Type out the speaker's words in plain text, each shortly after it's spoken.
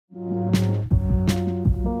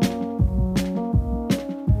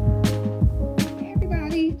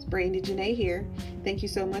Brandy Janae here. Thank you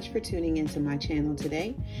so much for tuning into my channel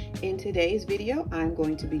today. In today's video, I'm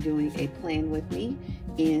going to be doing a plan with me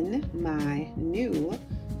in my new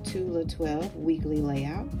Tula 12 weekly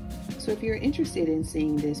layout. So if you're interested in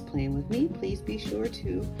seeing this plan with me, please be sure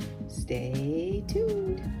to stay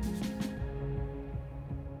tuned.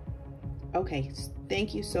 Okay,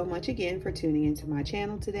 thank you so much again for tuning into my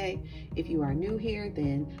channel today. If you are new here,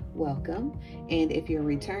 then welcome. And if you're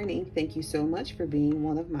returning, thank you so much for being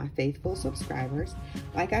one of my faithful subscribers.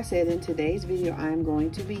 Like I said, in today's video, I'm going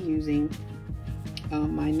to be using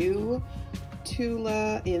my new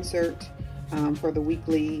Tula insert for the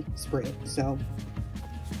weekly spread. So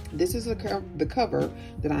this is the cover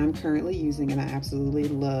that I'm currently using, and I absolutely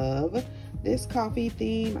love this coffee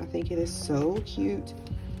theme. I think it is so cute.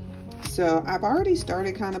 So I've already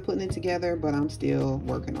started kind of putting it together, but I'm still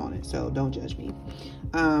working on it, so don't judge me.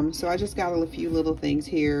 So I just got a few little things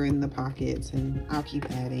here in the pockets, and I'll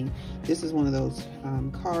keep adding. This is one of those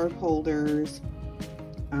card holders.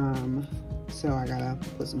 So I gotta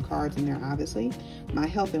put some cards in there, obviously. My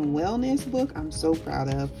health and wellness book, I'm so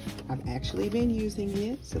proud of. I've actually been using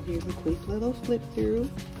it. So here's a quick little flip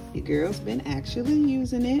through. Your girl's been actually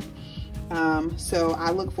using it. So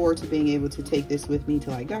I look forward to being able to take this with me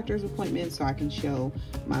to like doctor's appointments so I can show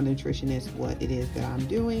my nutritionist what it is that I'm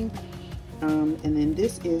doing. And then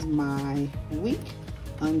this is my week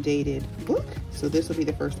undated book. So this will be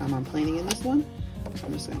the first time I'm planning in this one. So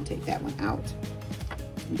I'm just gonna take that one out.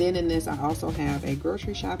 Then in this, I also have a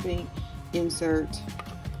grocery shopping insert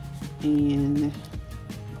and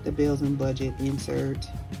the bills and budget insert.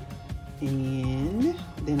 And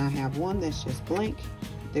then I have one that's just blank,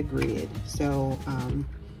 the grid. So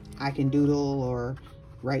I can doodle or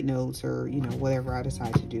write notes or, you know, whatever I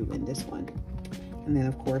decide to do in this one. And then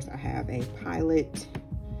of course I have a Pilot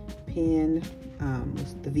pen,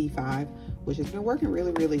 the V5, which has been working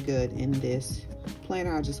really, really good in this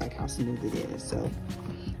planner. I just like how smooth it is. So,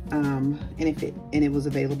 and it was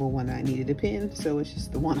available when I needed a pen. So it's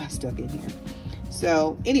just the one I stuck in here.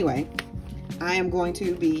 So anyway, I am going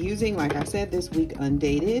to be using, like I said, this week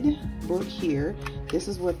undated book here. This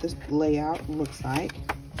is what this layout looks like.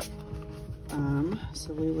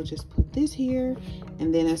 So we will just put this here.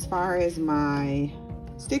 And then as far as my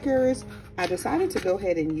stickers, I decided to go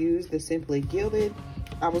ahead and use the Simply Gilded.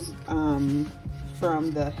 I was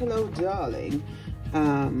from the Hello Darling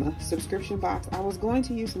subscription box. I was going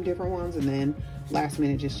to use some different ones, and then last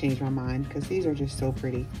minute just changed my mind because these are just so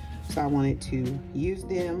pretty. So I wanted to use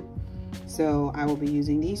them. So I will be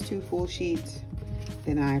using these two full sheets.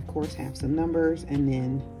 Then I of course have some numbers, and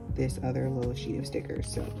then this other little sheet of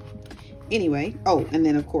stickers. So anyway, oh, and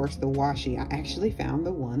then of course the washi. I actually found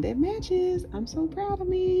the one that matches. I'm so proud of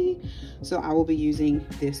me. So I will be using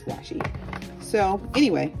this washi. So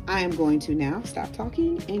anyway, I am going to now stop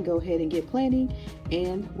talking and go ahead and get planning,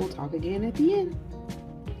 and we'll talk again at the end.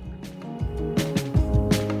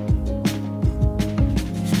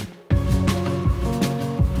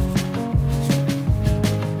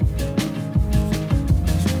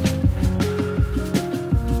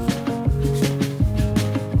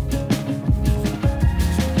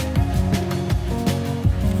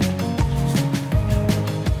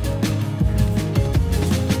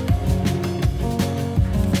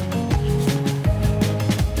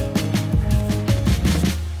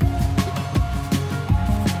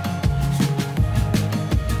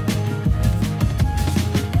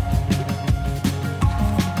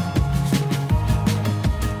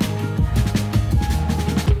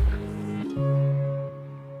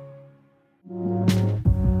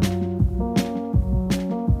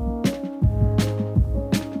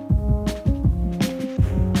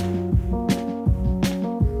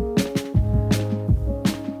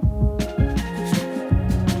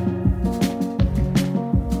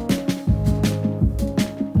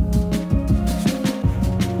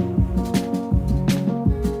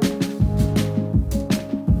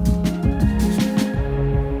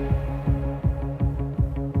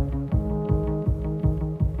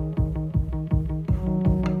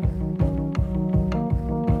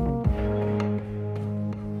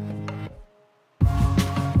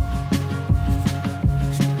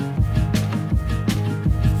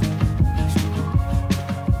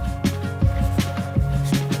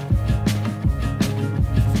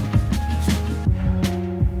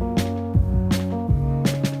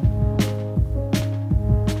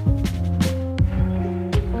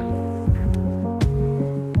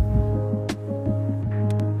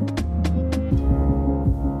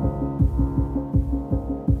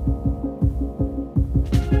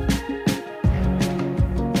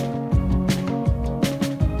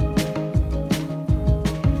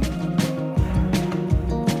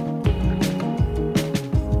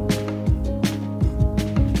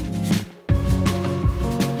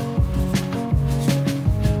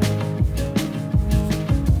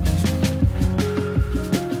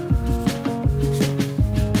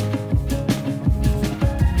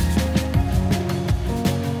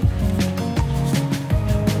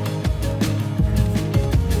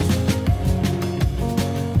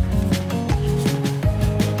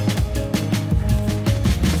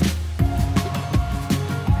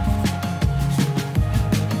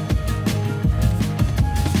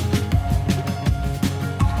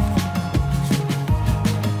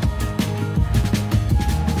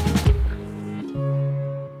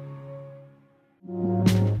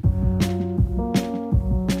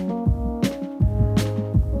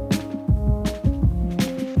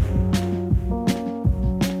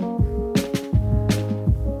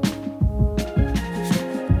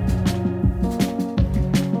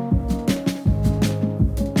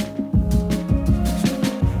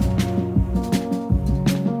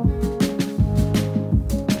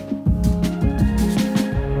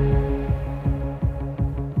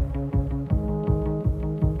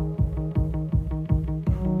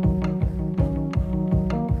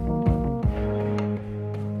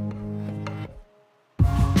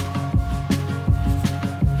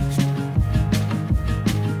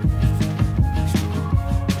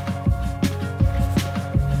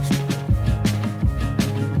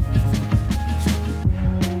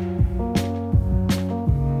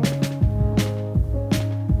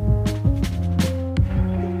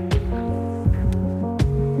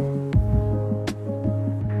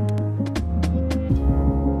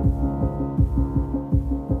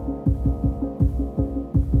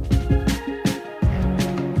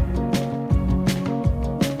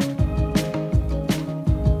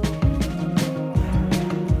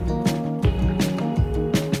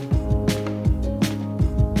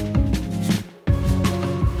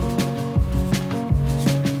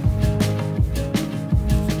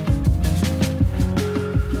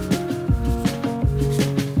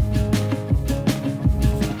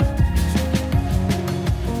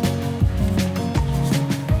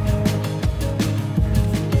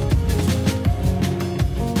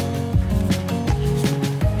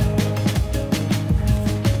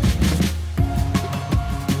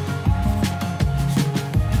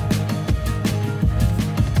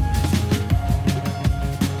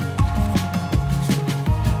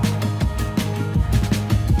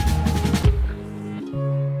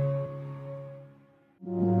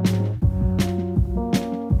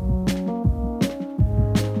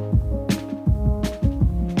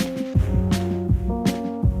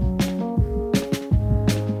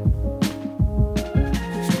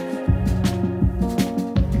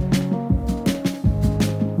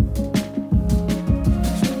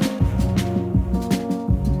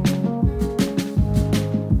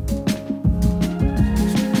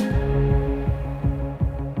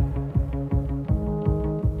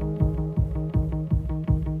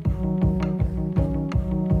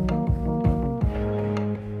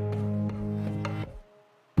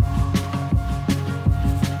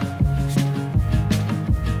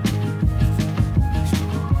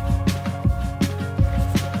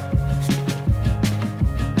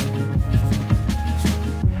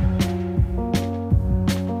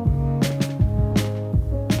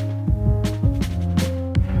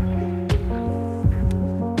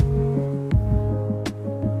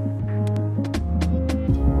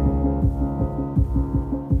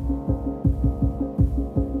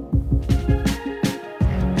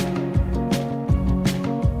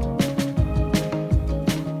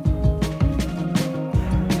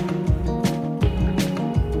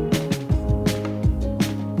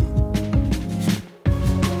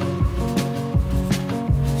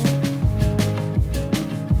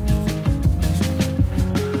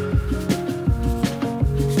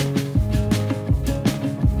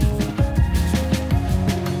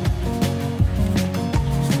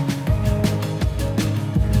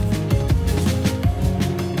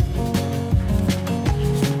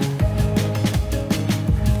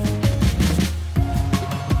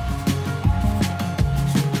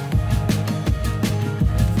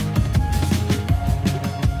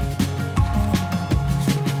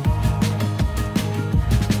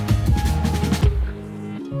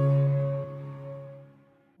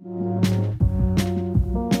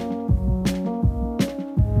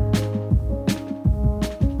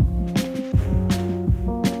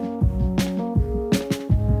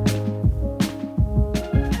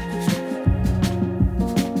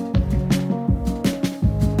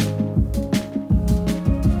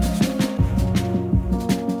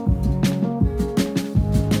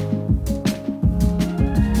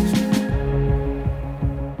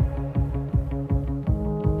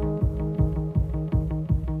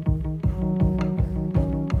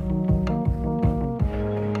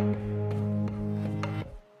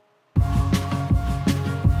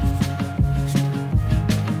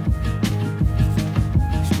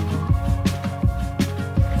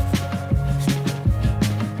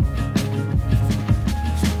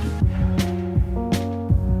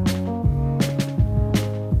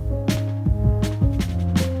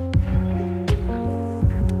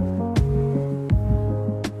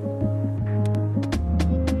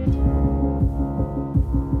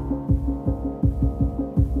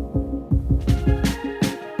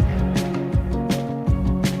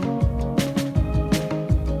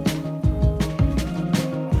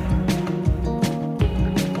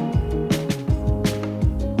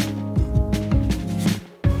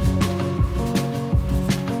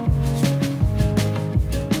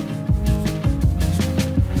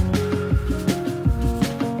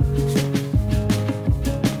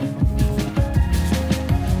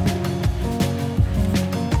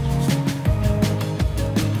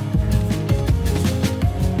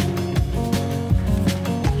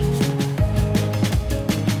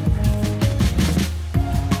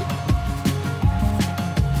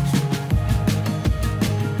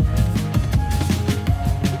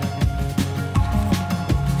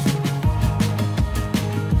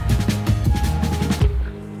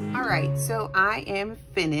 So I am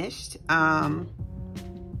finished. I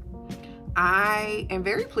am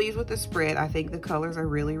very pleased with the spread. I think the colors are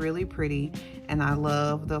really, really pretty, and I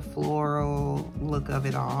love the floral look of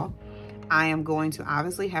it all. I am going to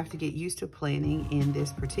obviously have to get used to planning in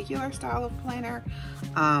this particular style of planner,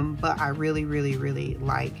 but I really, really, really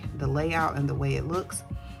like the layout and the way it looks,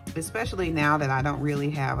 especially now that I don't really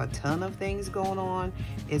have a ton of things going on.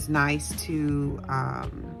 It's nice to,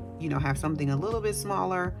 you know, have something a little bit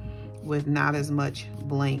smaller with not as much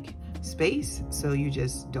blank space, so you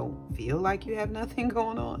just don't feel like you have nothing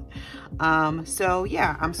going on. So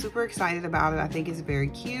yeah, I'm super excited about it. I think it's very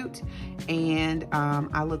cute, and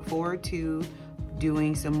I look forward to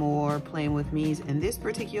doing some more playing with me's in this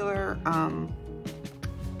particular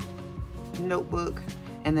notebook.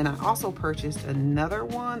 And then I also purchased another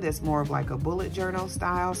one that's more of like a bullet journal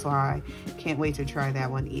style, so I can't wait to try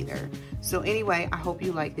that one either. So anyway, I hope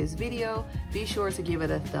you like this video. Be sure to give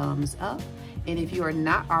it a thumbs up. And if you are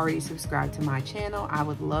not already subscribed to my channel, I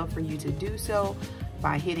would love for you to do so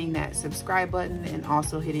by hitting that subscribe button and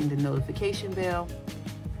also hitting the notification bell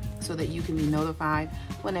so that you can be notified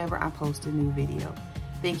whenever I post a new video.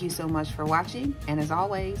 Thank you so much for watching, and as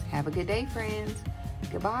always, have a good day, friends.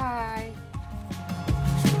 Goodbye.